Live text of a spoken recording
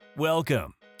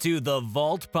Welcome to the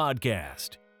Vault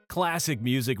Podcast, classic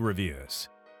music reviews,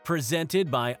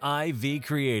 presented by IV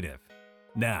Creative.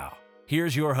 Now,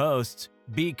 here's your hosts,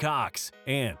 B. Cox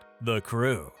and the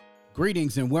crew.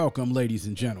 Greetings and welcome, ladies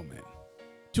and gentlemen,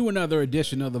 to another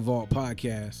edition of the Vault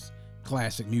Podcast,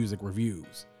 classic music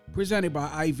reviews, presented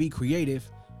by IV Creative.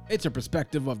 It's a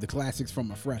perspective of the classics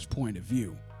from a fresh point of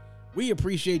view. We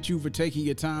appreciate you for taking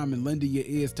your time and lending your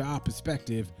ears to our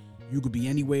perspective. You could be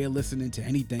anywhere listening to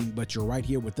anything, but you're right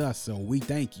here with us, so we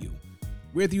thank you.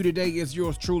 With you today is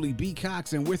yours truly, B.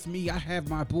 Cox, and with me, I have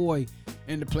my boy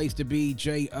in the place to be,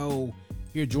 J.O.,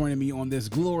 here joining me on this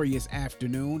glorious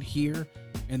afternoon here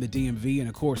in the DMV and,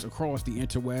 of course, across the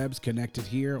interwebs, connected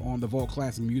here on the Vault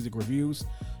Classic Music Reviews.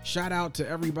 Shout out to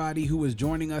everybody who is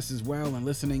joining us as well and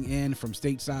listening in from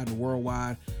stateside and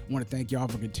worldwide. I want to thank y'all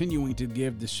for continuing to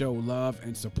give the show love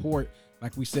and support.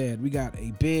 Like we said, we got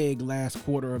a big last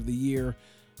quarter of the year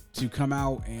to come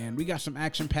out, and we got some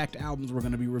action-packed albums we're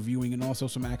going to be reviewing and also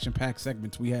some action-packed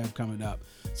segments we have coming up.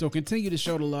 So continue to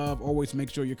show the love. Always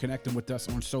make sure you're connecting with us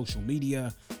on social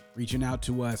media, reaching out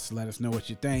to us, let us know what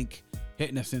you think,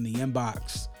 hitting us in the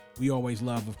inbox. We always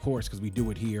love, of course, because we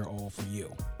do it here all for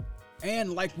you.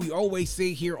 And like we always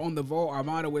say here on The Vault, our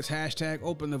motto is hashtag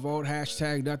open the vault,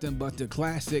 hashtag nothing but the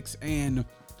classics. And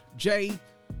Jay,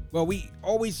 well, we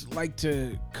always like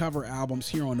to cover albums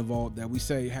here on The Vault that we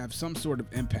say have some sort of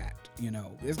impact. You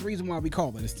know, there's the reason why we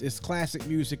call it. It's classic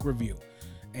music review.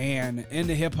 And in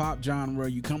the hip-hop genre,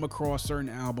 you come across certain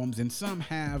albums, and some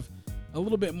have a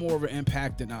little bit more of an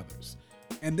impact than others.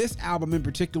 And this album in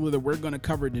particular that we're going to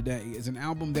cover today is an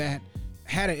album that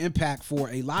had an impact for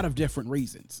a lot of different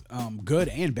reasons, good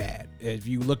and bad, if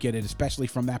you look at it, especially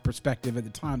from that perspective at the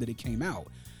time that it came out.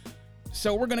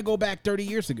 So we're going to go back 30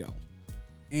 years ago.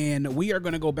 And we are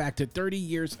going to go back to 30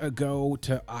 years ago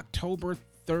to October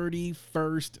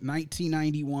 31st,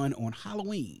 1991 on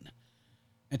Halloween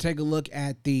and take a look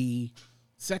at the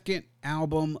second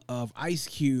album of Ice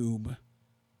Cube,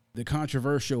 the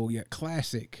controversial yet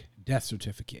classic Death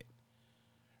Certificate,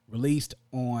 released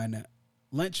on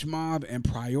Lynch Mob and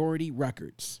Priority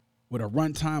Records with a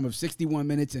runtime of 61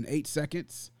 minutes and 8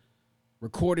 seconds.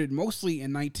 Recorded mostly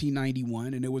in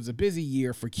 1991, and it was a busy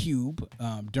year for Cube.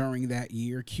 During that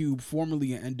year, Cube,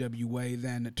 formerly an NWA,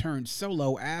 then turned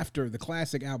solo after the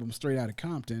classic album Straight Outta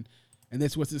Compton, and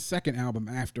this was his second album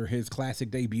after his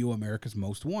classic debut, America's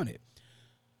Most Wanted.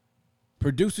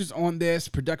 Producers on this,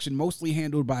 production mostly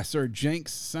handled by Sir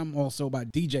Jinx, some also by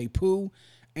DJ Pooh,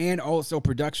 and also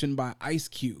production by Ice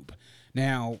Cube.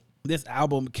 Now, this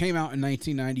album came out in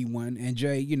 1991, and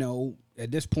Jay, you know, at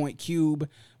this point, Cube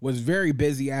was very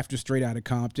busy after Straight Outta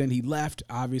Compton. He left,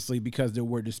 obviously, because there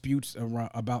were disputes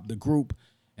about the group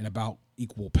and about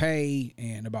equal pay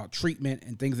and about treatment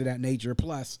and things of that nature.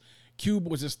 Plus, Cube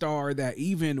was a star that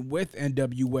even with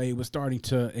NWA was starting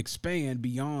to expand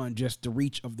beyond just the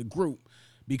reach of the group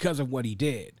because of what he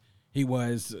did. He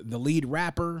was the lead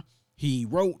rapper. He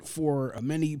wrote for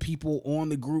many people on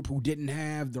the group who didn't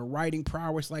have the writing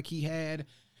prowess like he had.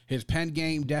 His pen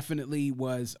game definitely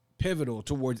was pivotal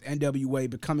towards NWA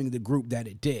becoming the group that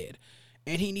it did.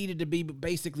 And he needed to be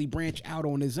basically branch out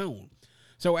on his own.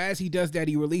 So as he does that,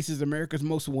 he releases America's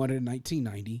Most Wanted in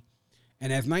 1990.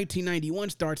 And as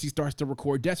 1991 starts, he starts to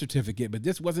record Death Certificate. But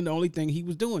this wasn't the only thing he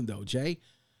was doing, though, Jay.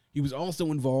 He was also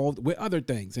involved with other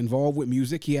things, involved with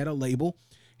music. He had a label.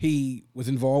 He was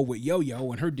involved with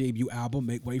Yo-Yo and her debut album,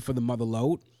 Make Way for the Mother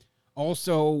Lode.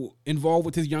 Also involved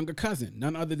with his younger cousin,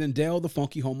 none other than Dale the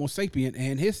Funky Homo Sapien,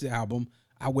 and his album,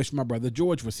 I Wish My Brother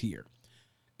George Was Here.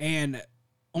 And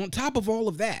on top of all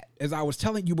of that, as I was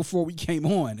telling you before we came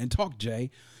on and talked, Jay,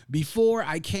 before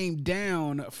I came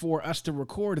down for us to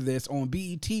record this on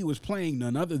BET was playing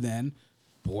none other than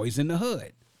Boys in the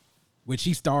Hood, which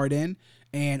he starred in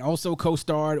and also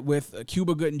co-starred with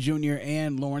Cuba Gooding Jr.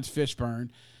 and Lawrence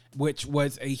Fishburne, which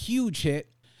was a huge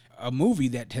hit, a movie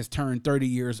that has turned 30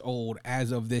 years old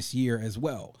as of this year as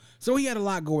well. So he had a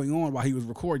lot going on while he was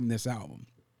recording this album.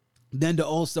 Then to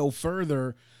also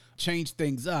further change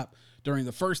things up, during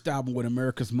the first album with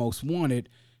America's Most Wanted,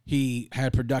 he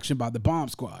had production by the Bomb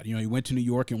Squad. You know, he went to New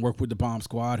York and worked with the Bomb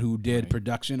Squad, who did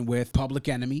production with Public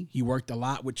Enemy. He worked a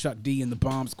lot with Chuck D and the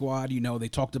Bomb Squad. You know, they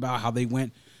talked about how they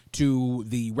went to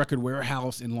the record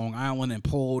warehouse in Long Island and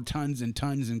pulled tons and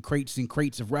tons and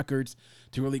crates of records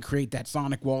to really create that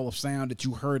sonic wall of sound that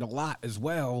you heard a lot as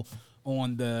well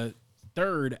on the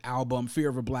third album, Fear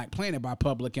of a Black Planet by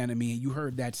Public Enemy, and you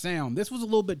heard that sound. This was a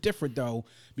little bit different, though,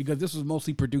 because this was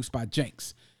mostly produced by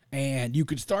Jinx. And you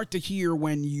could start to hear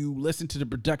when you listen to the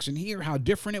production here how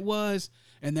different it was,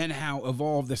 and then how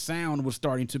evolved the sound was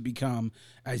starting to become.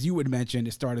 As you had mentioned,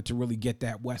 it started to really get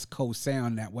that West Coast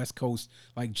sound, that West Coast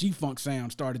like G-Funk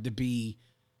sound started to be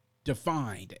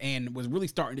defined and was really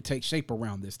starting to take shape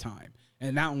around this time.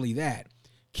 And not only that,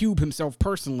 Cube himself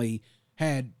personally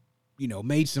had,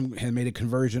 made a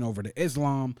conversion over to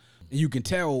Islam. And you can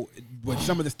tell with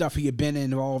some of the stuff he had been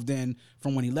involved in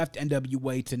from when he left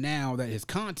NWA to now that his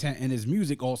content and his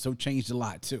music also changed a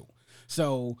lot too.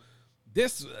 So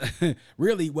this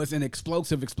really was an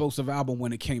explosive album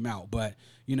when it came out. But,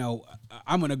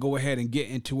 I'm going to go ahead and get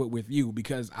into it with you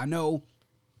because I know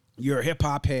you're a hip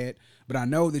hop head, but I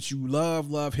know that you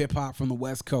love hip hop from the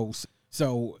West Coast.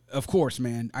 So, of course,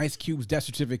 man, Ice Cube's Death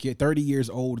Certificate, 30 years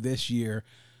old this year.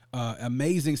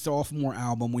 Amazing sophomore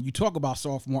album. When you talk about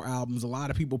sophomore albums, a lot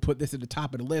of people put this at the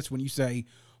top of the list. When you say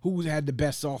who's had the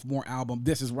best sophomore album,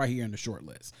 this is right here in the short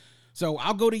list. So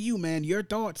I'll go to you, man. Your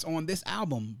thoughts on this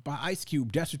album by Ice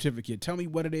Cube, Death Certificate. Tell me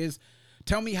what it is.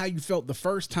 Tell me how you felt the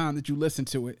first time that you listened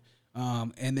to it.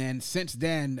 And then since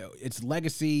then, its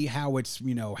legacy, how it's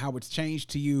changed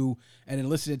to you, and then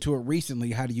listening to it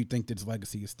recently, how do you think that its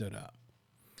legacy has stood up?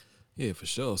 Yeah, for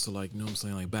sure. So like, what I'm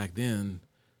saying? Like back then,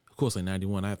 of course, like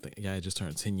 91, I think, I just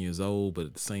turned 10 years old, but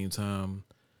at the same time,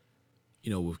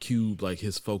 with Cube, like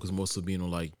his focus mostly being on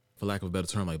like, for lack of a better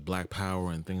term, like Black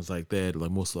Power and things like that,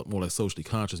 like more like socially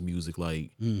conscious music.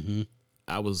 Like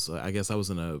I guess I was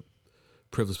in a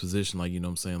privileged position, like, what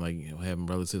I'm saying? Like, having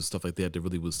relatives, stuff like that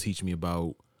really was teaching me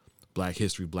about Black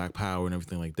history, Black Power and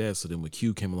everything like that. So then when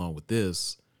Cube came along with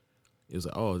this, it was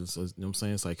like, oh, what I'm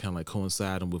saying? It's like kind of like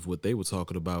coinciding with what they were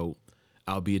talking about,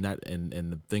 albeit not, and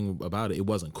the thing about it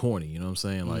wasn't corny, you know what I'm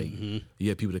saying? Like, you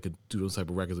had people that could do those type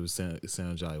of records that would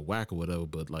sound like whack or whatever,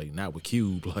 but like not with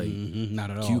Cube, like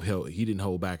not at all. Cube he didn't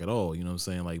hold back at all, you know what I'm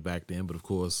saying? Like back then, but of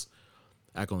course,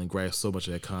 I can only grasp so much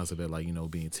of that concept at like,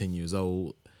 being 10 years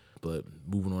old, but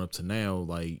moving on up to now,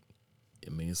 like, I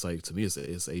mean, it's like, to me, it's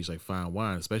aged like fine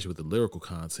wine, especially with the lyrical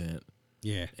content.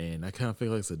 Yeah. And I kind of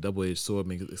feel like it's a double-edged sword. I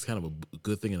mean, it's kind of a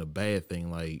good thing and a bad thing.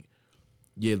 Like,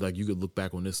 yeah, like you could look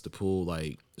back on this to pull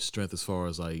like strength as far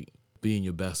as like being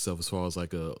your best self, as far as like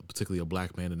particularly a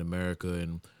Black man in America,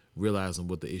 and realizing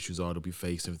what the issues are to be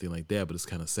faced and everything like that. But it's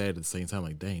kind of sad at the same time,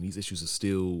 like, dang, these issues are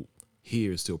still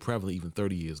here, still prevalent even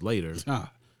 30 years later. Tell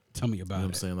me about it. You know what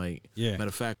I'm saying? Like, yeah. Matter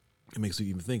of fact, it makes you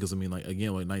even think, because I mean, like,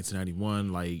 again, like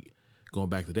 1991, like going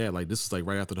back to that, like this is like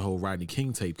right after the whole Rodney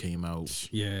King tape came out.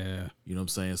 Yeah. You know what I'm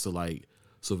saying? So like,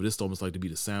 so for this to almost like to be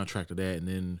the soundtrack to that, and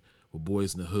then with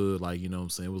Boys in the Hood, like, you know what I'm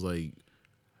saying? It was like,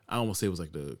 I don't want to say it was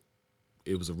like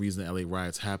it was a reason that LA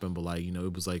riots happened, but like,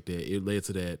 it was like that, it led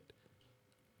to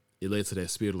that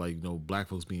spirit of like, Black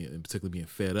folks particularly being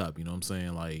fed up, you know what I'm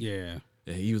saying? Like, yeah.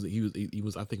 And he was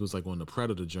I think it was like on the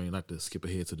Predator joint, not to skip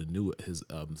ahead to his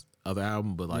other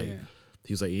album, but like,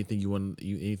 he was like, anything you wanted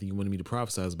me to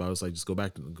prophesize about, it's like just go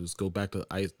back to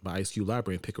my Ice Cube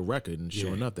library and pick a record, and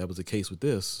sure enough, that was the case with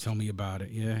this. Tell me about it.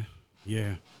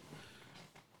 Yeah.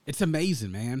 It's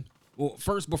amazing, man. Well,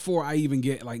 first, before I even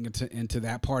get like into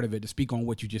that part of it, to speak on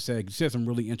what you just said, you said some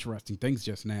really interesting things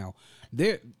just now.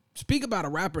 Speak about a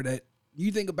rapper that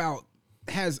you think about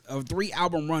has a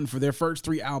 3-album run for their first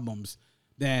 3 albums,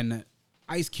 than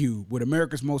Ice Cube with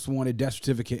America's Most Wanted, Death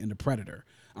Certificate, and The Predator.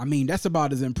 I mean, that's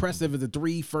about as impressive as the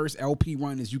 3 first LP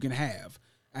run as you can have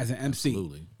as an MC.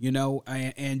 Absolutely.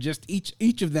 And just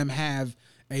each of them have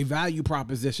a value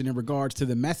proposition in regards to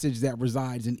the message that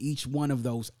resides in each one of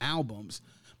those albums.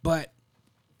 But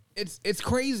it's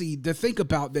crazy to think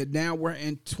about that now we're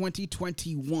in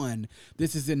 2021.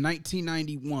 This is in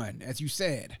 1991, as you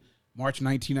said. March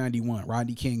 1991,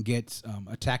 Rodney King gets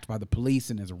attacked by the police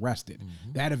and is arrested.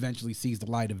 That eventually sees the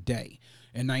light of day.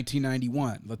 In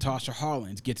 1991, Latasha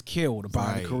Harlins gets killed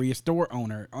by a Korea store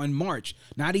owner on March,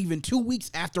 not even 2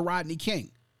 weeks after Rodney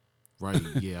King. Right,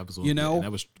 yeah, absolutely. And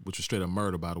that was, which was straight up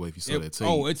murder, by the way, if you saw that tape.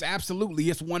 Oh, it's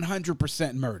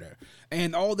 100% murder.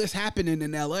 And all this happening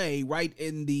in LA, right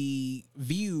in the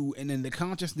view and in the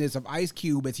consciousness of Ice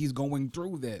Cube as he's going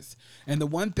through this. And the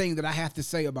one thing that I have to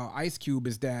say about Ice Cube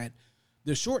is that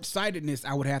the short-sightedness,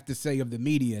 I would have to say, of the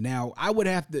media. Now,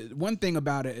 one thing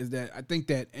about it is that I think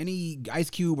that any Ice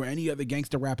Cube or any other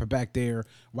gangster rapper back there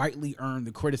rightly earned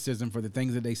the criticism for the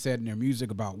things that they said in their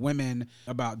music about women,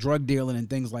 about drug dealing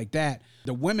and things like that.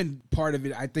 The women part of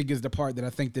it, I think, is the part that I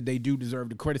think that they do deserve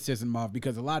the criticism of,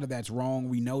 because a lot of that's wrong.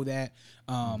 We know that.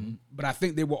 But I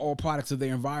think they were all products of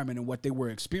their environment and what they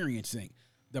were experiencing.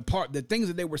 The things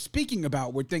that they were speaking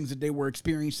about were things that they were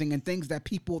experiencing and things that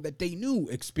people that they knew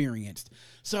experienced.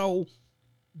 So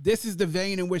this is the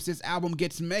vein in which this album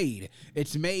gets made.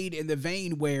 It's made in the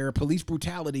vein where police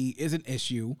brutality is an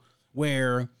issue,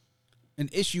 where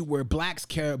blacks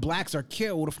are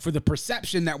killed for the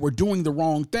perception that we're doing the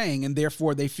wrong thing, and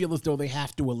therefore they feel as though they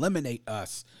have to eliminate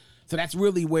us. So that's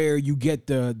really where you get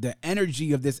the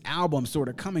energy of this album sort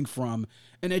of coming from,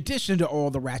 in addition to all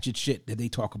the ratchet shit that they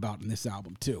talk about in this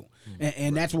album too.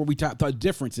 And that's where we talk the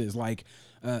differences, like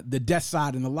the death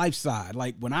side and the life side.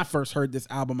 Like when I first heard this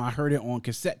album, I heard it on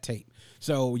cassette tape.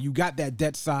 So you got that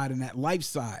death side and that life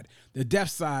side. The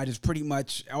death side is pretty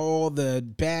much all the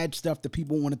bad stuff that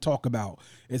people want to talk about.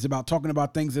 It's about talking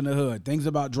about things in the hood, things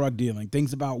about drug dealing,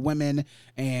 things about women,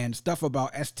 and stuff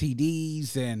about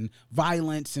STDs and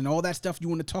violence and all that stuff you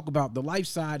want to talk about. The life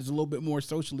side is a little bit more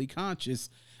socially conscious,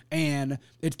 and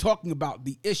it's talking about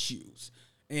the issues.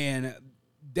 And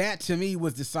that to me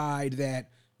was the side that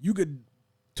you could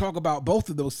talk about. Both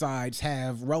of those sides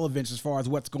have relevance as far as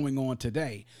what's going on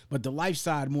today, but the life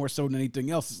side more so than anything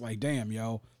else is like, damn,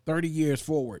 yo, 30 years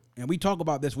forward. And we talk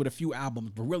about this with a few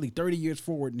albums, but really 30 years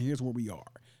forward, and here's where we are.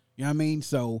 You know what I mean?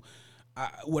 So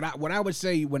what I would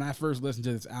say when I first listened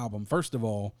to this album, first of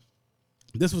all,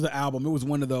 this was an album. It was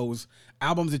one of those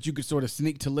albums that you could sort of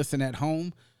sneak to listen at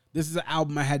home. This is an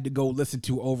album I had to go listen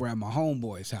to over at my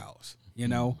homeboy's house, you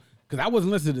know? Because I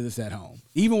wasn't listening to this at home.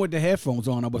 Even with the headphones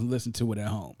on, I wasn't listening to it at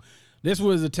home. This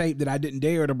was a tape that I didn't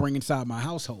dare to bring inside my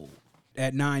household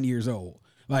at 9 years old.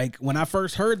 Like, when I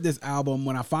first heard this album,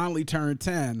 when I finally turned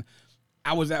 10,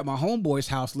 I was at my homeboy's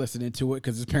house listening to it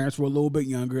because his parents were a little bit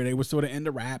younger. They were sort of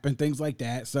into rap and things like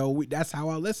that. So that's how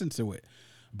I listened to it.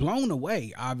 Blown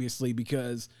away, obviously,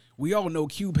 because we all know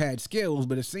Cube had skills,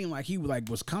 but it seemed like he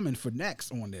was coming for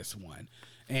next on this one.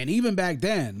 And even back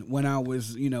then, when I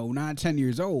was, 9, 10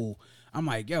 years old, I'm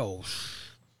like, yo,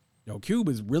 Cube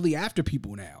is really after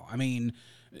people now. I mean,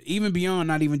 even beyond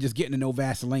not even just getting to know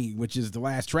Vaseline, which is the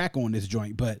last track on this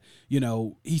joint, but,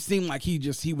 he seemed like he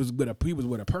was with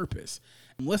a purpose.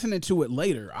 I'm listening to it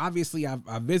later. Obviously, I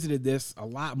visited this a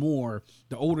lot more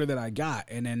the older that I got,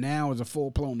 and then now as a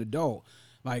full-blown adult.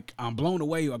 Like, I'm blown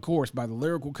away, of course, by the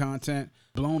lyrical content,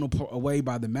 blown away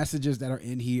by the messages that are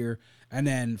in here, and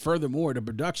then furthermore, the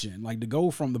production. Like, to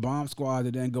go from the Bomb Squad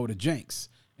to then go to Jinx,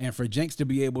 and for Jinx to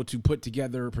be able to put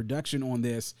together a production on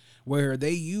this where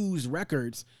they use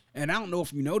records, and I don't know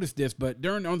if you noticed this, but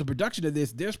on the production of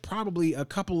this, there's probably a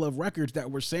couple of records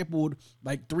that were sampled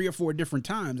like 3 or 4 different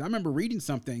times. I remember reading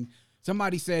something.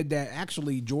 Somebody said that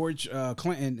actually George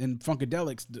Clinton and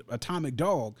Funkadelics, Atomic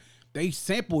Dog, they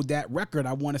sampled that record,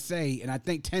 I want to say, and I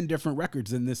think 10 different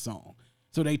records in this song.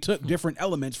 So they took different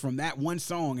elements from that one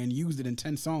song and used it in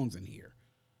 10 songs in here.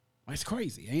 That's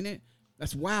crazy, ain't it?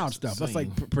 That's wild stuff. That's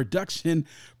like production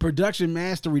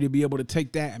mastery to be able to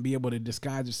take that and be able to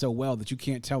disguise it so well that you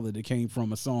can't tell that it came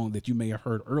from a song that you may have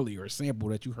heard earlier, a sample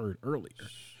that you heard earlier.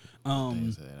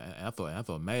 I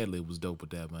thought Madlib was dope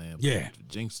with that, man. Yeah,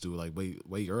 Jinx do like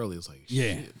way early. It's like,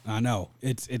 yeah, shit. I know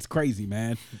it's crazy,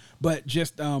 man. But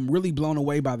just really blown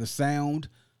away by the sound.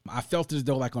 I felt as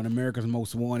though like on America's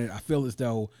Most Wanted, I feel as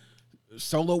though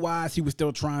solo wise he was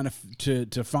still trying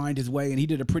to find his way, and he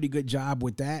did a pretty good job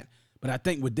with that. But I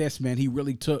think with this, man, he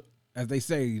really took, as they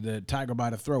say, the tiger by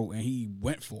the throat, and he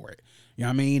went for it. You know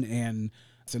what I mean? And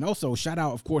also, shout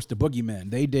out, of course, to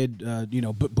Boogeyman. They did,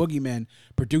 Boogeyman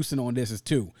producing on this is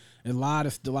too. A lot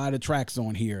of tracks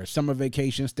on here. Summer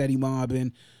Vacation, Steady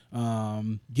Mobbing,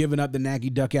 Giving Up the Nagy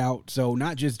Duck Out. So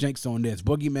not just Jinx on this,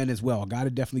 Boogeyman as well. Got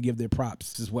to definitely give their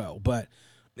props as well. But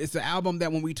it's an album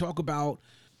that when we talk about,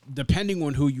 depending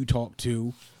on who you talk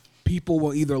to, people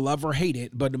will either love or hate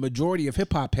it, but the majority of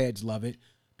hip hop heads love it.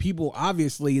 People,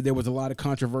 obviously, there was a lot of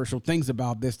controversial things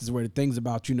about this. This is where the things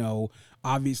about,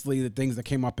 obviously the things that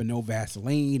came up in No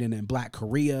Vaseline and then Black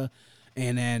Korea.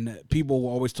 And then people will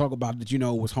always talk about that,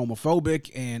 was homophobic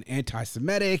and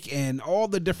anti-Semitic and all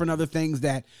the different other things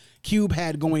that Cube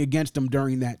had going against him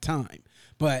during that time.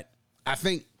 But I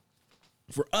think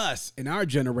for us in our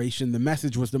generation, the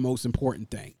message was the most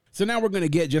important thing. So now we're going to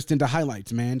get just into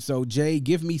highlights, man. So, Jay,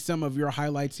 give me some of your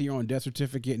highlights here on Death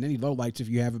Certificate and any lowlights if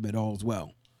you have them at all as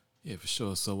well. Yeah, for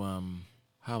sure. So,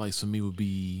 highlights for me would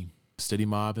be Steady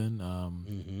Mobbing.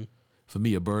 For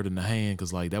me, A Bird in the Hand,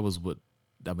 because, like, that was what,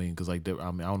 because, like, I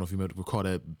don't know if you recall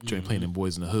that joint playing in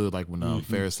Boys in the Hood, like, when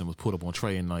Farrison was put up on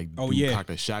Trey and, like,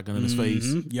 cocked a shotgun in his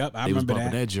face. Yep, I remember that. They was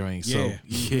bumping that joint. So,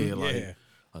 Yeah.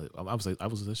 I was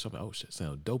in this shop. Oh shit,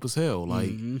 sound dope as hell.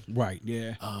 Like, right,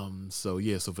 yeah. So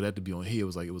for that to be on here,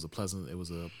 it was a pleasant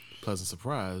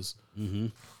surprise.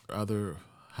 Other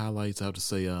highlights, I have to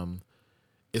say,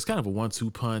 it's kind of a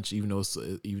 1-2 punch. Even though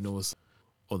it's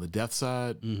on the death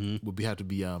side, would have to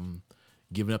be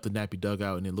giving up the nappy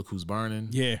dugout and then look who's burning.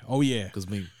 Yeah. Oh yeah. Because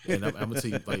and I'm gonna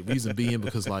tell you, like, reason being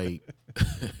because like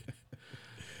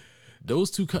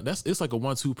those two, it's like a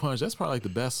 1-2 punch. That's probably like the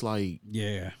best like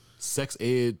sex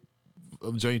ed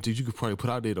joint that you could probably put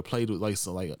out there to play to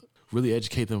like really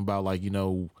educate them about like, you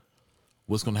know,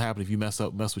 what's gonna happen if you mess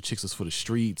with chicks that's for the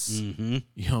streets. Mm-hmm.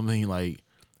 You know what I mean? Like,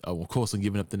 of course, I'm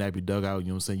giving up the nappy dugout. You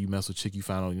know what I'm saying? You mess with chick, you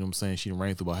find out. You know what I'm saying? She done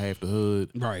ran through about half the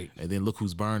hood, right? And then look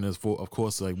who's burning. Of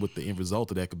course, like what the end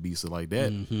result of that could be. So like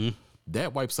that. Mm-hmm.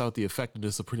 That wipes out the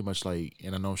effectiveness of pretty much like,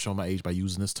 and I know I'm showing my age by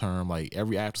using this term, like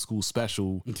every after school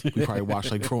special we probably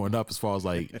watched like growing up as far as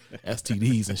like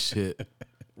STDs and shit.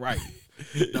 Right.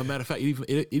 No, matter of fact,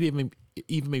 it even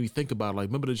made me think about like,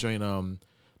 remember the joint,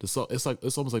 it's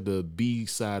almost like the B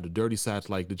side, the dirty side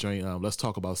to like the joint, Let's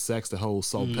Talk About Sex, the whole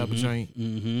Salt and Pepper joint.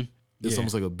 Mm-hmm. It's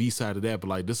almost like a B side of that, but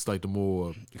like this is like the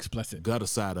more explicit gutter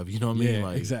side of, you know what I mean?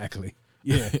 Like, exactly.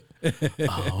 Yeah.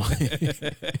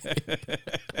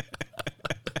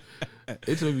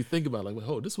 It just made me think about like,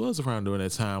 oh, this was around during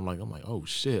that time. Like, I'm like, oh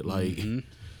shit. Like,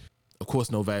 of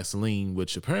course, no Vaseline,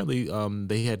 which apparently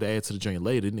they had to add to the joint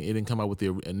later. It didn't come out with the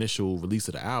initial release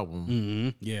of the album. Mm-hmm.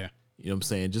 Yeah. You know what I'm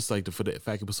saying? Just like for the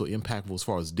fact it was so impactful as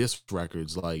far as disc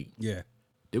records. Like, yeah,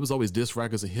 there was always disc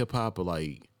records in hip hop, but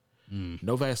like,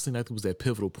 no Vaseline, I think was that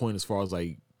pivotal point as far as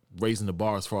like raising the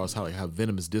bar as far as how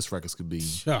venomous disc records could be.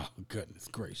 Oh, goodness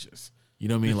gracious. You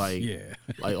know what I mean? Like, yeah.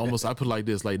 Like almost, I put it like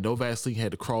this: like, no Vaseline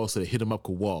had to crawl so that Hit 'Em Up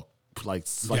could walk. Like,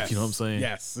 yes. You know what I'm saying?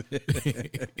 Yes.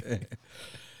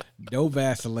 No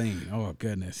Vaseline. Oh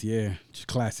goodness, yeah, just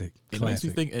classic. It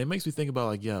makes me think about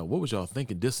like, yeah, what was y'all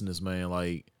thinking dissing this man?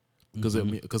 Like, because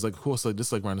like, of course, like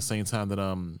this like around the same time that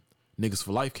Niggas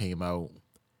for Life came out,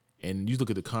 and you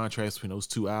look at the contrast between those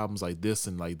two albums, like this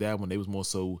and like that one, they was more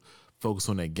so focused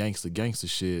on that gangster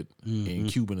shit, and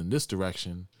Cuban in this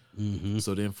direction. Mm-hmm.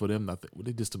 So then for them, I think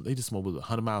they just smoked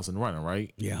 100 miles and running,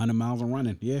 right? Yeah, 100 miles and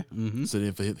running. Yeah. Mm-hmm. So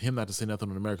then for him not to say nothing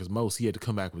on America's Most, he had to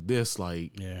come back with this,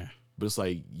 like, yeah. But it's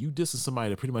like you dissing somebody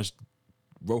that pretty much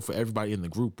wrote for everybody in the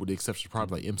group, with the exception of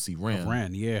probably like MC Ren.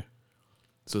 Ren, yeah.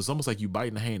 So it's almost like you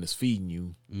biting the hand that's feeding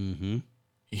you. Mm-hmm.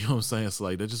 You know what I'm saying? So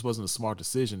like that just wasn't a smart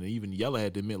decision, and even Yella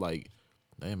had to admit, like,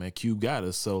 hey man, Cube got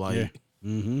us. So like,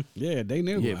 yeah, yeah, they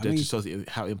knew. Yeah, that just shows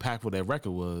how impactful that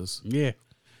record was. Yeah.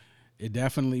 It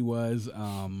definitely was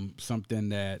something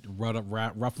that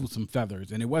ruffled some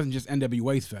feathers, and it wasn't just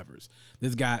NWA's feathers.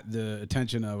 This got the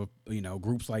attention of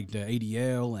groups like the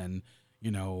ADL and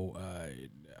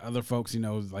other folks,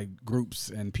 like groups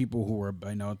and people who were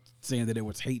saying that it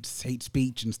was hate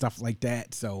speech and stuff like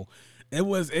that. So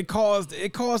it caused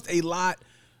a lot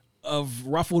of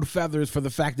ruffled feathers for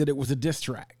the fact that it was a diss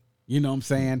track. You know what I'm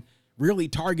saying? Really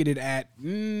targeted at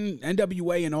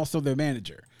NWA and also their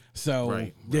manager. So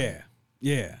right.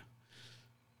 Yeah.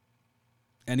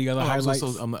 Any other highlights?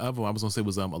 The other one I was gonna say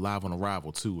was Alive on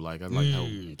Arrival too. Like I like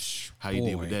how you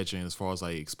did with that, Jane, as far as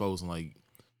like exposing like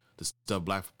the stuff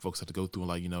black folks have to go through,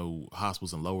 like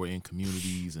hospitals and lower end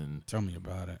communities, and tell me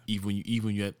about it. Even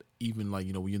when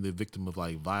you're the victim of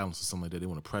like violence or something like that, they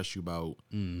want to press you about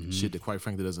shit that quite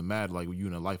frankly doesn't matter. Like when you're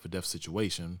in a life or death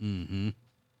situation. Mm-hmm.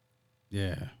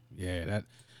 Yeah,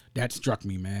 that struck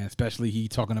me, man. Especially he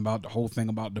talking about the whole thing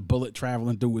about the bullet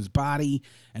traveling through his body,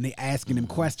 and they asking him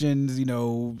questions,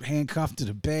 handcuffed to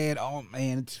the bed. Oh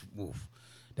man,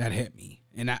 that hit me.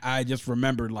 And I just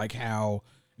remembered like how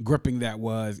gripping that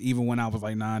was, even when I was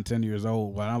like 9-10 years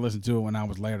old. When I listened to it when I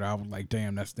was later, I was like,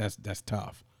 damn, that's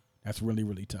tough. That's really,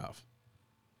 really tough.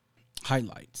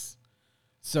 Highlights.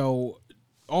 So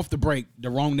off the break, The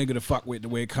Wrong Nigga to Fuck With, the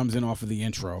way it comes in off of the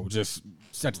intro, just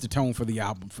sets the tone for the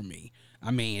album for me.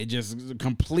 I mean, it just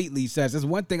completely says, there's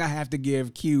one thing I have to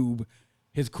give Cube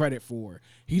his credit for.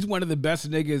 He's one of the best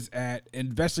niggas at,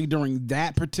 especially during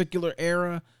that particular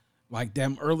era, like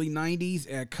them early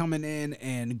 90s, at coming in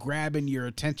and grabbing your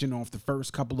attention off the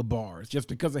first couple of bars, just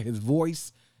because of his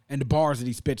voice and the bars that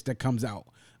he spits that comes out.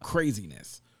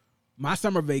 Craziness. My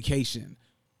Summer Vacation,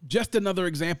 just another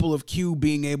example of Q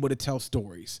being able to tell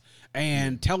stories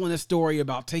and telling a story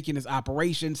about taking his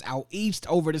operations out east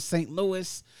over to St.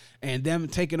 Louis and them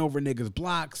taking over niggas'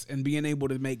 blocks and being able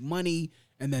to make money,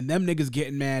 and then them niggas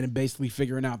getting mad and basically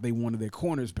figuring out they wanted their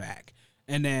corners back.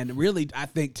 And then really, I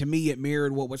think to me, it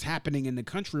mirrored what was happening in the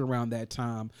country around that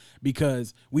time,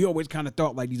 because we always kind of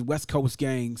thought like these West Coast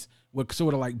gangs were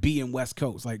sort of like being West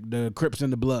Coast, like the Crips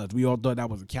and the Bloods. We all thought that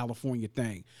was a California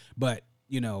thing. But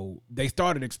they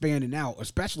started expanding out,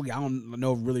 especially, I don't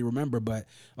know, really remember, but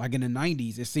like in the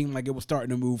 90s, it seemed like it was starting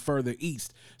to move further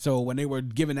east. So when they were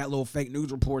giving that little fake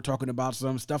news report talking about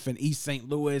some stuff in East St.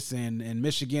 Louis and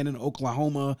Michigan and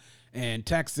Oklahoma and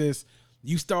Texas,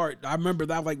 I remember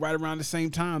that like right around the same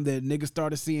time that niggas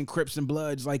started seeing Crips and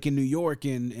Bloods like in New York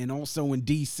and also in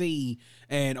DC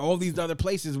and all these other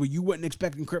places where you wasn't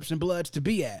expecting Crips and Bloods to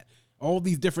be at. All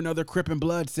these different other Crip and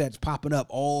Blood sets popping up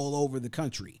all over the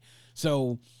country.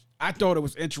 So I thought it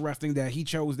was interesting that he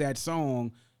chose that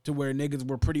song to where niggas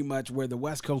were pretty much where the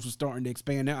West Coast was starting to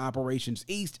expand their operations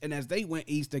east. And as they went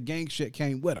east, the gang shit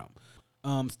came with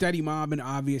them. Steady Mobbin',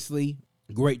 obviously,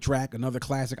 great track, another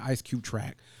classic Ice Cube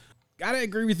track. Gotta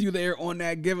agree with you there on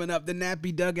that giving up the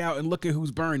nappy dugout and look at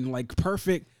who's burning. Like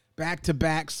perfect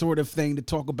back-to-back sort of thing to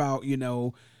talk about, you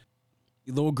know,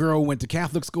 little girl went to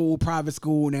Catholic school, private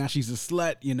school, now she's a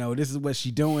slut, you know, this is what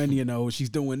she's doing, you know, she's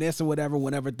doing this or whatever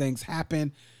whenever things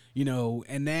happen, you know,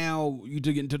 and now you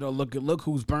get into the look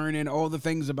who's burning, all the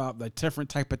things about the different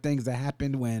type of things that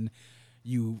happened when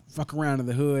you fuck around in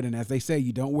the hood, and as they say,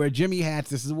 you don't wear Jimmy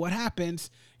hats. This is what happens,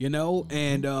 you know.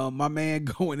 And my man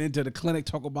going into the clinic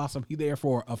talking about he there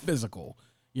for a physical,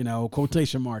 you know,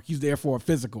 quotation mark. He's there for a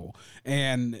physical,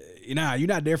 and you're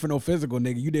not there for no physical,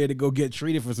 nigga. You there to go get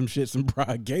treated for some shit some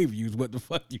broad gave you. Is what the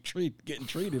fuck you getting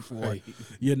treated for, right.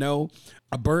 You know?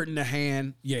 A bird in the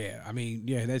hand, yeah. I mean,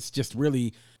 yeah, that's just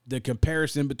really the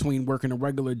comparison between working a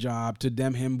regular job to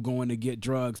him going to get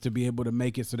drugs to be able to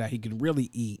make it so that he can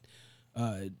really eat.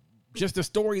 Just a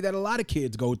story that a lot of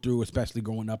kids go through, especially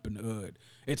growing up in the hood.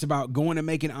 It's about going and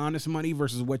making honest money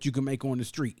versus what you can make on the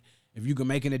street. If you can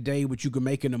make in a day what you can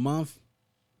make in a month,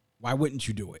 why wouldn't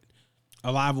you do it?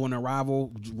 Alive on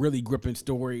Arrival, really gripping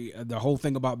story. The whole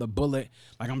thing about the bullet,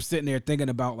 like I'm sitting there thinking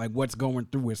about like what's going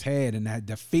through his head and that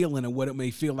the feeling of what it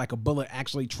may feel like a bullet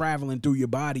actually traveling through your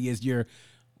body as you're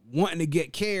wanting to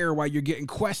get care while you're getting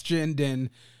questioned and,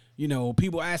 you know,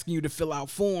 people asking you to fill out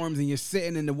forms and you're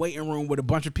sitting in the waiting room with a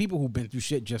bunch of people who've been through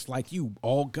shit just like you,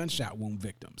 all gunshot wound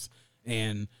victims.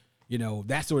 And, you know,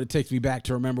 that sort of takes me back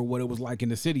to remember what it was like in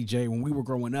the city, Jay, when we were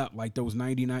growing up, like those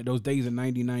days in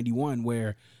 1991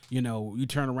 where, you know, you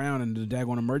turn around and the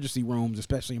daggone emergency rooms,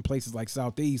 especially in places like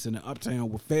Southeast and the Uptown,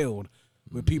 were filled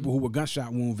with people who were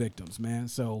gunshot wound victims, man.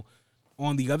 So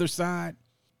on the other side,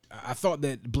 I thought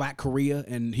that Black Korea,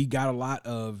 and he got a lot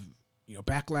of, you know,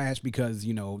 backlash because,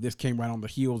 you know, this came right on the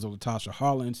heels of Latasha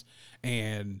Hollins,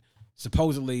 and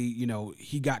supposedly, you know,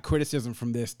 he got criticism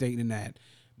from this stating that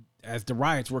as the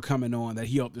riots were coming on that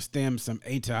he helped to stem some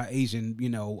anti-Asian, you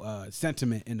know,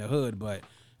 sentiment in the hood. But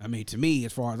I mean, to me,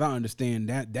 as far as I understand,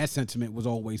 that sentiment was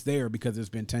always there because there's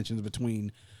been tensions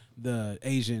between the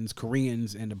Asians,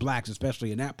 Koreans, and the blacks,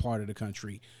 especially in that part of the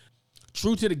country.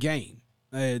 True to the game,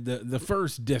 the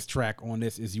first diss track on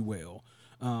this, as you will.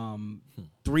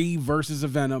 3 verses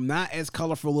of Venom, not as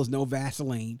colorful as No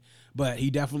Vaseline, but he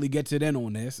definitely gets it in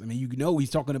on this. I mean, you know, he's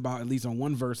talking about, at least on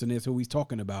one verse in this, who he's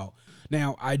talking about.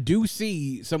 Now, I do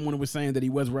see someone was saying that he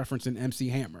was referencing MC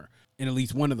Hammer in at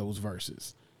least one of those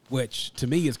verses, which to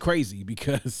me is crazy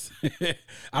because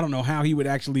I don't know how he would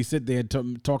actually sit there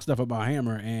and talk stuff about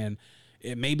Hammer, and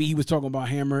maybe he was talking about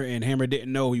Hammer and Hammer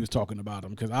didn't know he was talking about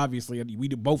him, because obviously we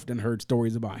both done heard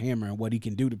stories about Hammer and what he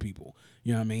can do to people.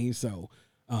 You know what I mean? So,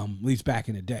 at least back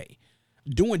in the day.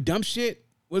 Doing dumb shit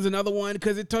was another one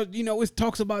because it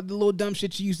talks about the little dumb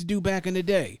shit you used to do back in the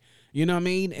day. You know what I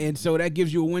mean? And so that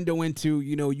gives you a window into,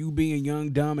 you know, you being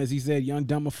young, dumb, as he said, young,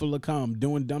 dumb, and full of cum,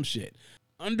 doing dumb shit.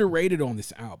 Underrated on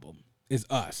this album is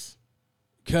Us,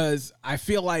 because I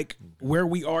feel like where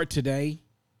we are today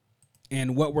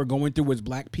and what we're going through as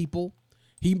black people,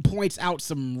 he points out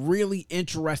some really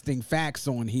interesting facts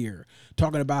on here,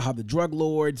 talking about how the drug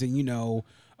lords and, you know,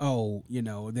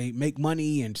 they make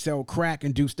money and sell crack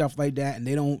and do stuff like that. And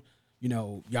they don't, you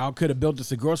know, y'all could have built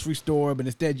us a grocery store, but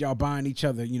instead y'all buying each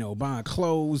other, you know, buying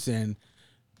clothes and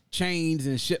chains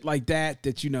and shit like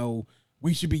that, you know,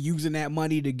 we should be using that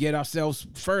money to get ourselves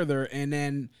further. And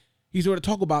then he sort of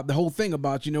talk about the whole thing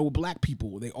about, you know, black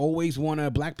people.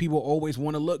 Black people always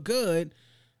want to look good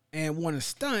and want to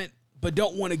stunt, but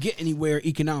don't want to get anywhere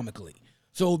economically.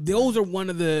 So those are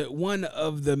one of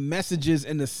the messages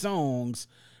in the songs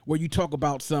where you talk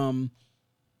about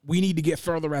we need to get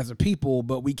further as a people,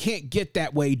 but we can't get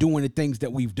that way doing the things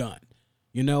that we've done,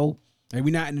 you know? And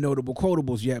we're not in the notable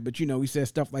quotables yet, but, you know, he said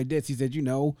stuff like this. He said, you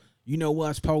know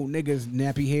us po niggas,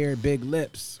 nappy hair, big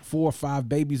lips, 4 or 5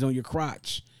 babies on your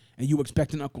crotch, and you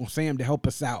expecting Uncle Sam to help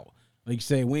us out. Like you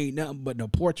say, we ain't nothing but no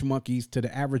porch monkeys to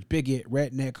the average bigot,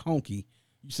 redneck honky.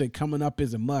 You say coming up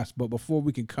is a must, but before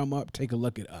we can come up, take a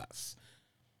look at us.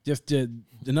 Just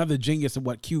another genius of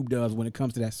what Cube does when it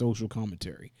comes to that social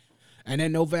commentary. And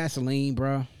then No Vaseline,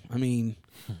 bro. I mean,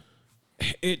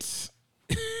 it's,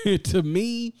 to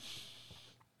me,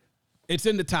 it's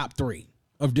in the top 3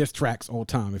 of diss tracks all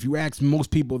time. If you ask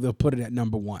most people, they'll put it at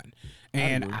number one.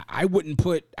 And I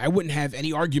wouldn't have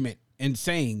any argument in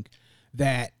saying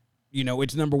that,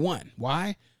 it's number one.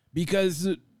 Why? Because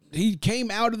he came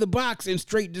out of the box and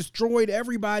straight destroyed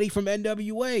everybody from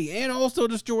NWA and also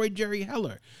destroyed Jerry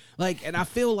Heller. And I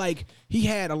feel like he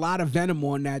had a lot of venom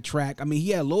on that track. I mean, he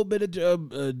had a little bit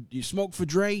of smoke for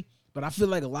Dre, but I feel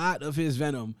like a lot of his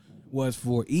venom was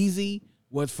for Easy,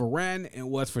 was for Ren, and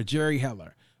was for Jerry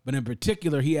Heller. But in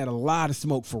particular, he had a lot of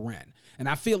smoke for Ren. And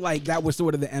I feel like that was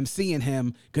sort of the MC in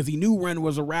him because he knew Ren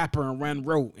was a rapper and Ren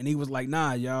wrote. And he was like,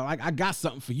 nah, y'all, I got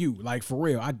something for you. Like, for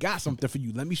real, I got something for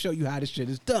you. Let me show you how this shit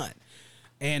is done.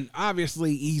 And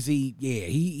obviously, Easy, yeah,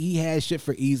 he had shit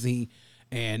for Easy.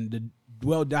 And the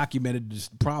well-documented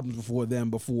problems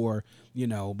before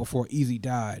Easy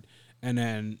died. And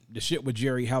then the shit with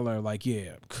Jerry Heller, like,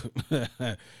 yeah.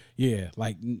 Yeah,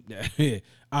 like,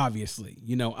 obviously,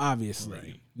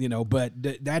 right. But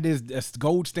that is a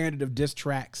gold standard of diss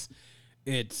tracks.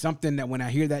 It's something that when I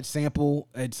hear that sample,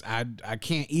 I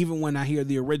can't, even when I hear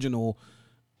the original,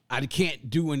 I can't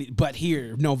do any but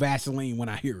hear No Vaseline when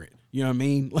I hear it. You know what I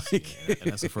mean? And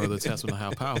that's a further testament of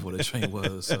how powerful the train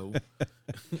was. So,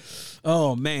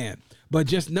 oh man. But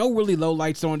just no really low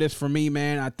lights on this for me,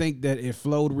 man. I think that it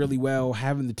flowed really well,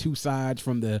 having the two sides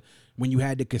from when you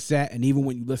had the cassette and even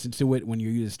when you listen to it, when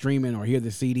you're either streaming or hear the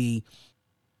CD,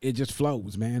 it just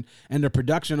flows, man. And the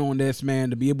production on this, man,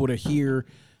 to be able to hear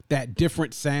that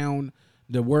different sound,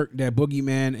 the work that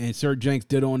Boogeyman and Sir Jenks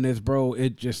did on this, bro,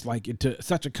 it just it took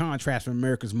such a contrast from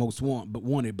America's Most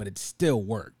Wanted, but it still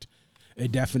worked.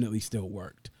 It definitely still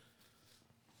worked.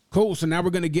 Cool. So now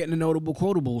we're going to get into notable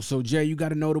quotables. So, Jay, you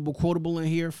got a notable quotable in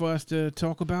here for us to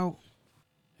talk about?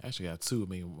 I actually got two. I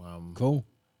mean, cool.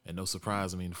 And no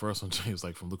surprise. I mean, the first one, Jay, was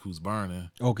from Look Who's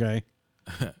Burning. Okay.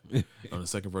 On the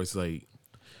second verse, it's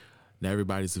now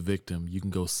everybody's a victim. You can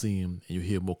go see him, and you'll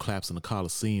hear more claps in the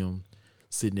Coliseum.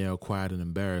 Sitting there quiet and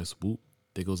embarrassed. Whoop.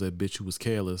 There goes that bitch who was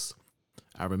careless.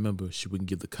 I remember she wouldn't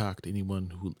give the cock to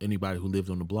anybody who lived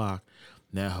on the block.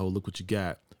 Now, ho, look what you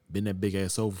got. Bend that big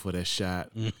ass over for that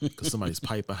shot. Because somebody's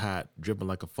piper hot, dripping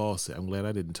like a faucet. I'm glad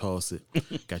I didn't toss it.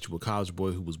 Got you a college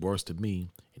boy who was worse than me.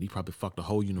 And he probably fucked the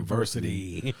whole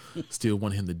university. Still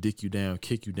want him to dick you down,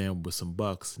 kick you down with some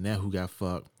bucks. Now who got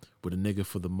fucked? With a nigga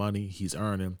for the money he's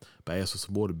earning. But ask for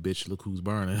some more, the bitch, look who's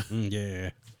burning. Yeah.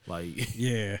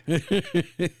 Yeah.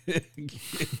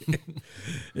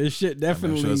 This shit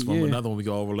definitely. I'm sure it's from another one we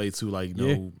can all relate to.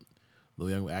 Lil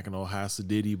Young acting all high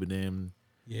sedity, but then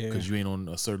because you ain't on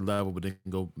a certain level, but then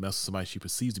go mess with somebody she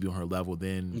perceives to be on her level,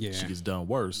 then she gets done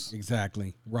worse.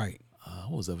 Exactly. Right.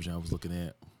 What was that I was looking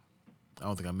at? I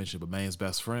don't think I mentioned it, but Man's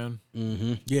Best Friend.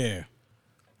 Mm-hmm. Yeah.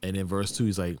 And in verse 2,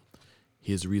 he's like,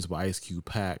 here's the reason why Ice Cube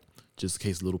packed, just in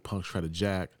case little punks try to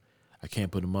jack. I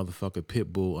can't put a motherfucking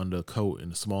pit bull under a coat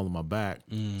and the small of my back.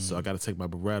 So I got to take my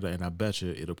Beretta, and I bet you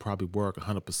it'll probably work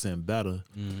 100% better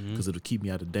because it'll keep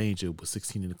me out of danger with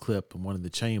 16 in the clip and 1 in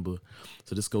the chamber.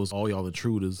 So this goes all y'all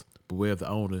intruders. Beware of the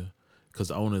owner because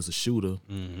the owner is a shooter.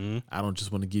 I don't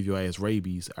just want to give your ass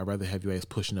rabies. I'd rather have your ass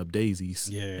pushing up daisies.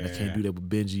 Yeah. And I can't do that with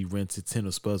Benji, Rented, 10, or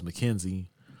Spuzz McKenzie.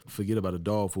 Forget about a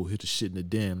dog who'll hit the shit in the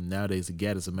den. Nowadays, a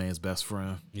gat is a man's best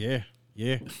friend. Yeah.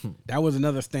 Yeah, that was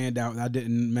another standout I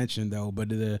didn't mention though, but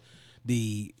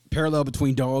the parallel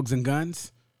between dogs and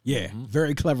guns,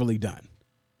 very cleverly done,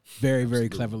 very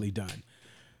cleverly done.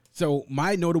 So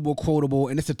my notable quotable,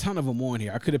 and it's a ton of them on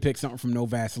here. I could have picked something from No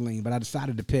Vaseline, but I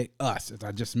decided to pick Us, as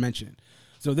I just mentioned.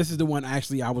 So this is the one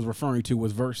actually I was referring to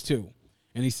was verse 2,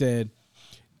 and he said,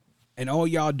 "And all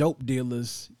y'all dope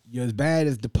dealers, you're as bad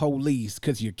as the police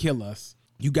because you kill us.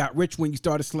 You got rich when you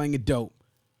started slanging dope.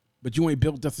 But you ain't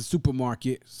built us a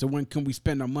supermarket, so when can we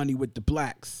spend our money with the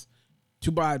blacks?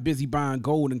 Too busy buying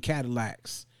gold and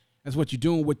Cadillacs. That's what you're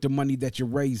doing with the money that you're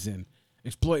raising.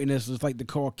 Exploiting us just like the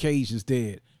Caucasians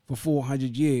did for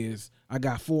 400 years. I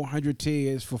got 400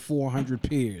 tears for 400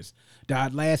 peers.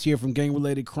 Died last year from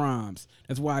gang-related crimes.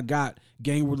 That's why I got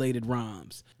gang-related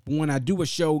rhymes. But when I do a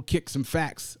show, kick some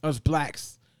facts, us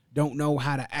blacks don't know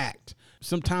how to act.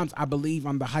 Sometimes I believe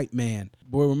I'm the hype man.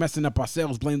 Boy, we're messing up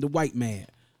ourselves, blame the white man.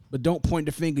 But don't point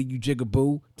the finger, you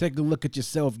jigaboo. Take a look at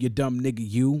yourself, you dumb nigga,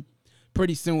 you.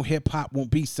 Pretty soon, hip-hop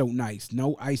won't be so nice.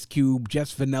 No Ice Cube,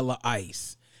 just Vanilla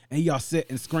Ice. And y'all sit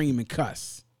and scream and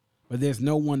cuss. But there's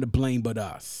no one to blame but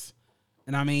us."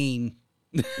 And I mean,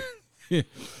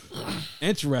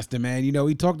 interesting, man.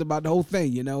 He talked about the whole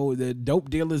thing. The dope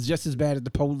dealers just as bad as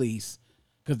the police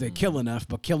because they're killing us,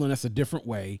 but killing us a different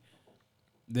way.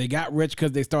 They got rich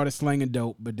because they started slanging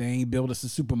dope, but they ain't built us a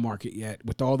supermarket yet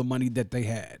with all the money that they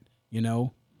had,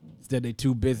 Instead, they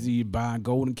too busy buying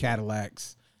golden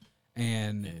Cadillacs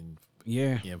and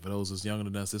Yeah. Yeah, for those that's younger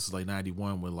than us, this is like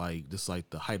 91 when like this is like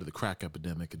the height of the crack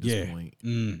epidemic at this point.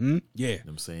 Mm-hmm. Yeah. You know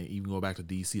what I'm saying? Even going back to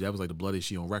DC, that was like the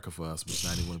bloodiest year on record for us, was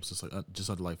 91. It was just like just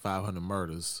under like 500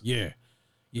 murders. Yeah.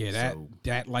 Yeah, So-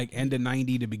 that like end of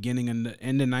 90 to beginning and the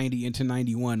end of 90 into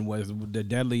 91 was the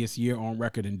deadliest year on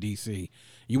record in DC.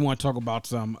 You want to talk about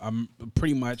some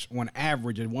pretty much on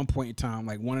average at one point in time,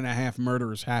 like 1.5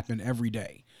 murders happened every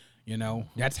day. You know,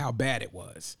 that's how bad it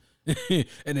was.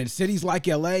 And in cities like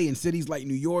LA and cities like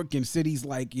New York and cities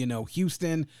like, you know,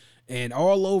 Houston and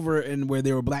all over, and where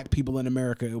there were black people in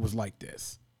America, it was like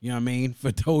this. You know what I mean?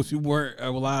 For those who weren't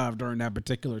alive during that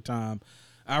particular time,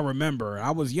 I remember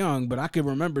I was young, but I could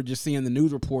remember just seeing the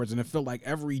news reports, and it felt like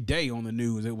every day on the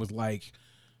news it was like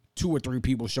 2 or 3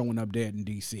 people showing up dead in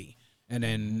DC. And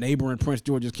then neighboring Prince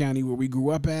George's County, where we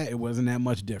grew up at, it wasn't that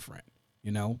much different,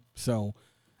 you know? So,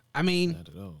 I mean, Not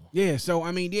at all. yeah, so,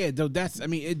 I mean, yeah, though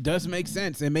it does make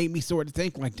sense. It made me sort of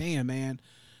think like, damn, man.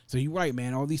 So you're right,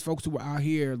 man. All these folks who were out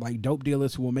here, like dope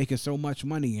dealers who were making so much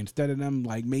money, instead of them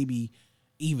like maybe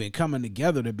even coming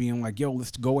together to being like, yo,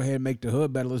 let's go ahead and make the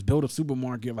hood better. Let's build a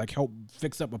supermarket, like help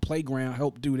fix up a playground,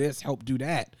 help do this, help do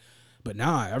that. But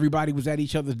nah, everybody was at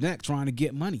each other's neck trying to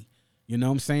get money. You know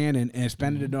what I'm saying? And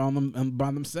spending it on them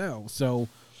by themselves. So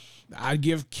I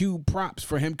give Cube props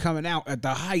for him coming out at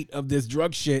the height of this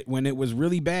drug shit when it was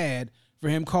really bad, for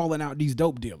him calling out these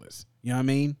dope dealers. You know what I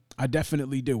mean? I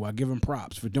definitely do. I give him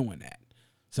props for doing that.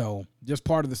 So just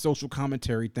part of the social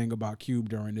commentary thing about Cube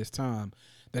during this time,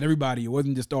 that everybody, it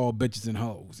wasn't just all bitches and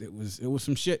hoes. It was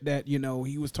some shit that, you know,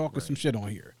 he was talking some shit on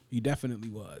here. He definitely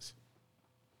was.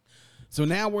 So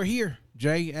now we're here,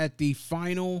 Jay, at the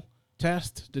final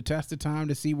test, the test of time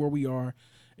to see where we are.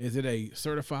 Is it a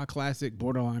certified classic,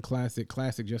 borderline classic,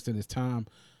 classic just in its time,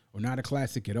 or not a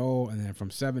classic at all? And then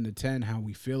from 7 to 10, how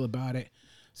we feel about it.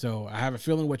 So I have a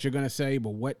feeling what you're going to say,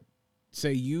 but what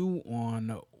say you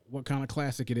on what kind of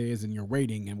classic it is and your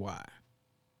rating and why?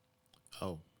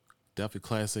 Oh, definitely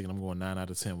classic, and I'm going 9 out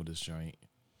of 10 with this joint.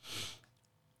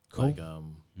 Cool. Like, you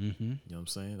know what I'm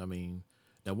saying? I mean,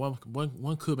 now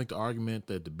one could make the argument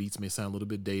that the beats may sound a little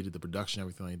bit dated, the production,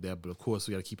 everything like that, but of course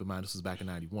we got to keep in mind this was back in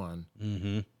 91. Mm-hmm.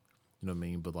 You know what I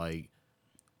mean?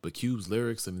 But Cube's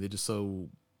lyrics, I mean, they're just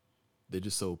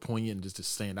so poignant and just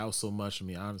stand out so much. I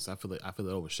mean, honestly, I feel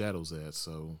it overshadows that.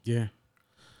 So Yeah.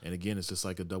 and again, it's just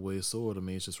like a double-edged sword. I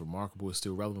mean, it's just remarkable. It's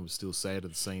still relevant, but still sad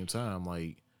at the same time.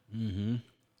 Like,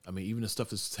 I mean, even the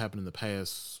stuff that's happened in the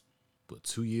past,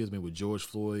 2 years, maybe with George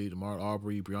Floyd, Ahmaud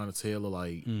Arbery, Breonna Taylor,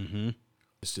 like,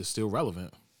 it's just still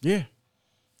relevant. Yeah.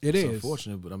 It's It's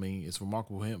unfortunate, but I mean, it's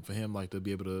remarkable for him, like, to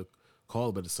be able to call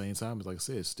it, but at the same time, it's like I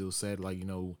said, it's still sad, like, you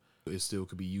know, it still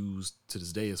could be used to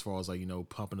this day as far as, like, you know,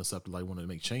 pumping us up to, like, wanting to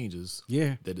make changes.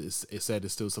 Yeah. That it's sad that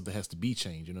still something has to be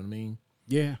changed, you know what I mean?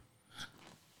 Yeah.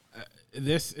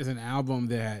 This is an album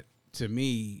that, to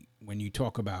me, when you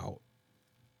talk about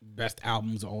best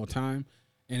albums of all time,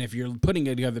 and if you're putting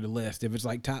it together the list, if it's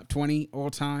like top 20 all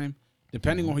time,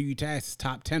 depending on who you task, it's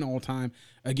top 10 all time.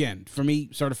 Again, for me,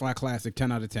 certified classic,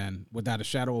 10 out of 10, without a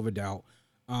shadow of a doubt.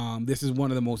 This is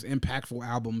one of the most impactful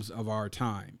albums of our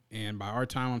time. And by our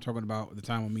time, I'm talking about the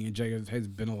time when me and Jay has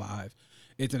been alive.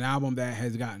 It's an album that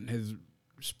has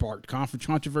sparked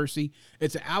controversy.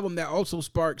 It's an album that also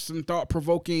sparked some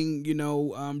thought-provoking,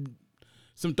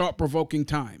 some thought-provoking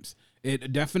times.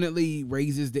 It definitely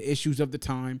raises the issues of the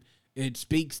time. It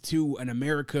speaks to an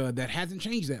America that hasn't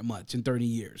changed that much in 30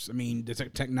 years. I mean, the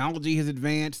technology has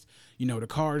advanced. You know, the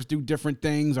cars do different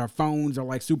things. Our phones are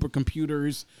like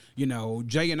supercomputers. You know,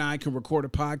 Jay and I can record a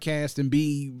podcast and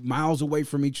be miles away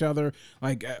from each other.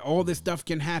 Like, all this stuff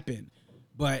can happen.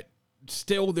 But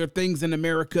still, there are things in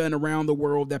America and around the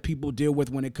world that people deal with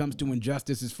when it comes to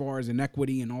injustice, as far as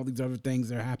inequity and all these other things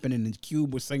that are happening. And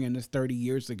Cube was singing this 30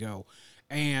 years ago.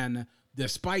 And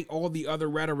despite all the other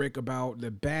rhetoric about the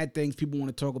bad things people want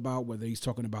to talk about, whether he's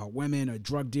talking about women or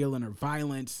drug dealing or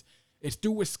violence, it's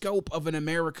through a scope of an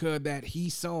America that he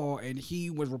saw and he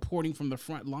was reporting from the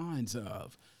front lines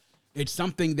of. It's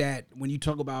something that when you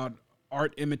talk about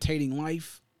art imitating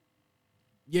life,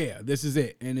 yeah, this is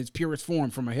it. And its purest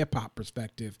form from a hip hop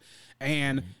perspective.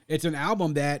 And it's an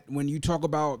album that when you talk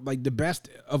about like the best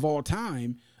of all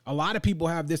time, a lot of people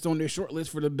have this on their short list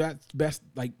for the best,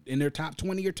 like in their top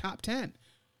 20 or top 10.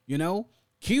 You know,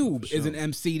 Cube is an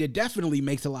MC that definitely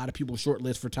makes a lot of people's short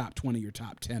list for top 20 or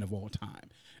top 10 of all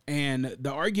time. And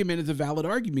the argument is a valid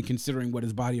argument considering what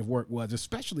his body of work was,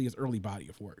 especially his early body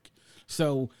of work.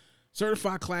 So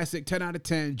certified classic, 10 out of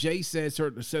 10. Jay said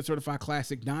certified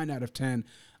classic, 9 out of 10.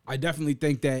 I definitely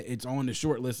think that it's on the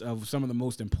short list of some of the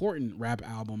most important rap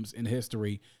albums in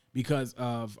history because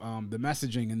of the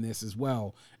messaging in this as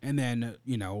well. And then,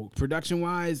 production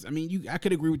wise, I mean, I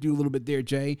could agree with you a little bit there,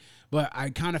 Jay, but I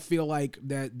kind of feel like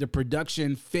that the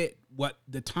production fit what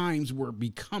the times were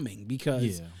becoming,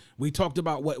 because we talked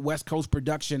about what West Coast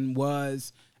production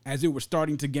was as it was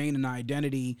starting to gain an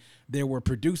identity. There were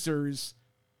producers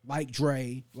like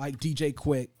Dre, like DJ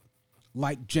Quick,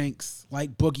 like Jinx,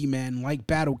 like Boogeyman, like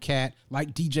Battle Cat,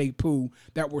 like DJ Pooh,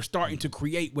 that were starting to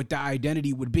create what the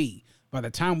identity would be. By the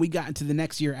time we got into the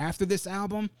next year after this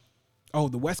album,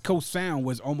 the West Coast sound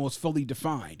was almost fully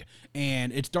defined.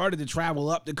 And it started to travel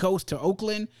up the coast to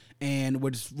Oakland and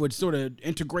would sort of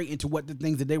integrate into what the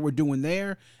things that they were doing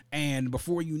there. And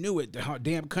before you knew it, the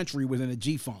damn country was in a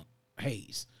G-Funk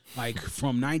haze, like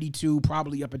from 92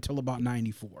 probably up until about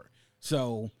 94.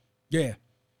 So, yeah.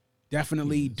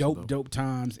 Definitely dope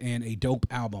times and a dope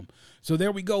album. So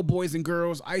there we go, boys and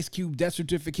girls. Ice Cube Death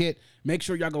Certificate. Make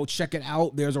sure y'all go check it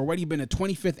out. There's already been a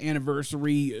 25th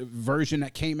anniversary version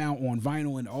that came out on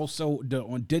vinyl and also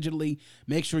on digitally.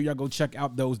 Make sure y'all go check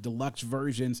out those deluxe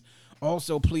versions.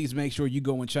 Also, please make sure you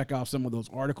go and check out some of those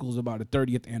articles about the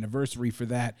 30th anniversary for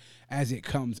that as it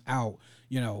comes out.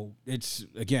 It's,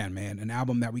 again, man, an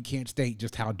album that we can't state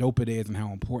just how dope it is and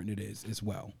how important it is as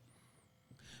well.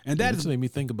 And that just made me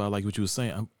think about like what you were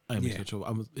saying. It made me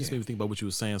think about what you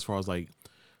were saying as far as like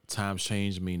times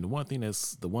change. I mean, the one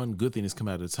good thing that's come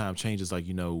out of the time change is like,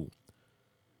 smartphones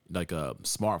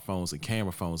and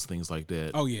camera phones, things like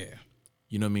that. Oh yeah.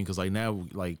 You know what I mean? Because like now,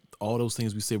 like all those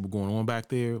things we said were going on back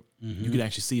there, you can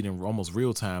actually see it in almost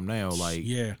real time now. Like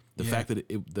the fact that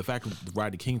the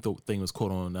Rodney King thing was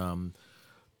caught on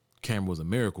camera was a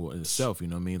miracle in itself. You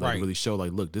know what I mean? Like it really showed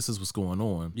like, look, this is what's going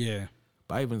on. Yeah.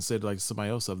 I even said like somebody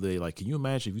else the other day, like, can you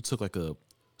imagine if you took like a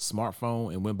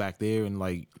smartphone and went back there and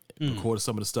like recorded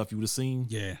some of the stuff you would have seen?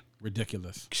 Yeah,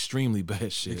 ridiculous. Extremely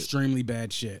bad shit. Extremely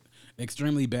bad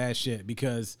shit,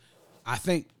 because I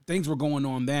think things were going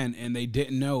on then and they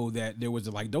didn't know that there was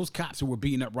like those cops who were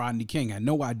beating up Rodney King had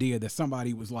no idea that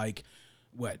somebody was like,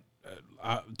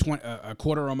 a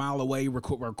quarter of a mile away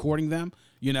recording them.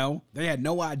 They had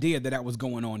no idea that was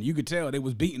going on. You could tell they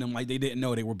was beating them like they didn't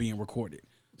know they were being recorded.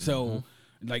 So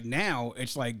like now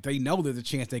it's like they know there's a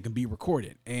chance they can be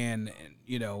recorded, and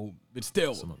but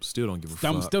still some of them still don't give a fuck.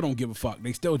 Some still don't give a fuck.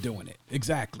 They still doing it.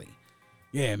 Exactly.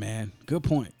 Yeah, man. Good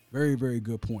point. Very, very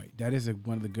good point. That is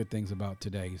one of the good things about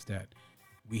today is that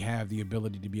we have the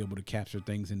ability to be able to capture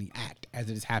things in the act as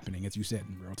it is happening, as you said,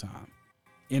 in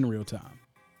real time.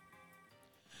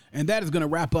 And that is going to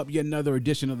wrap up yet another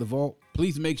edition of The Vault.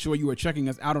 Please make sure you are checking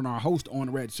us out on our host on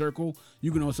Red Circle.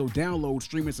 You can also download,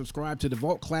 stream, and subscribe to The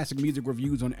Vault Classic Music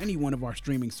Reviews on any one of our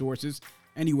streaming sources,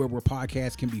 anywhere where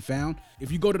podcasts can be found.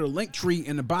 If you go to the link tree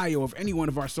in the bio of any one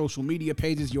of our social media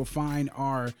pages, you'll find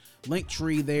our link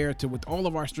tree there with all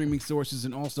of our streaming sources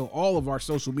and also all of our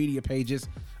social media pages.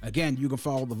 Again, you can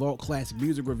follow The Vault Classic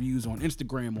Music Reviews on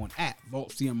Instagram on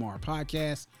 @VaultCMR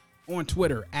Podcast, on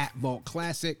Twitter @Vault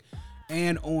Classic.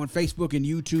 And on Facebook and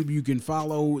YouTube, you can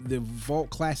follow the Vault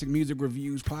Classic Music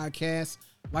Reviews podcast,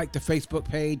 like the Facebook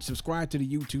page, subscribe to the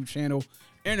YouTube channel,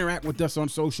 interact with us on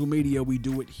social media. We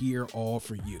do it here all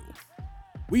for you.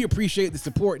 We appreciate the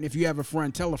support, and if you have a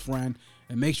friend, tell a friend,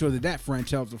 and make sure that friend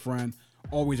tells a friend.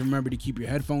 Always remember to keep your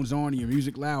headphones on and your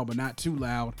music loud, but not too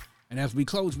loud. And as we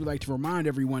close, we'd like to remind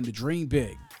everyone to dream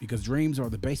big, because dreams are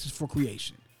the basis for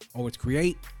creation. Always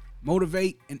create,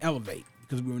 motivate, and elevate.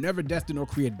 Because we were never destined or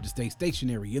created to stay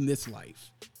stationary in this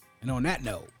life. And on that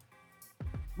note,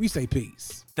 we say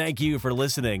peace. Thank you for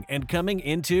listening and coming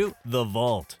into The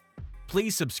Vault.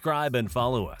 Please subscribe and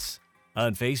follow us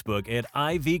on Facebook at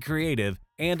IV Creative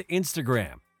and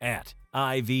Instagram at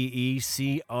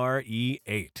IVECRE8.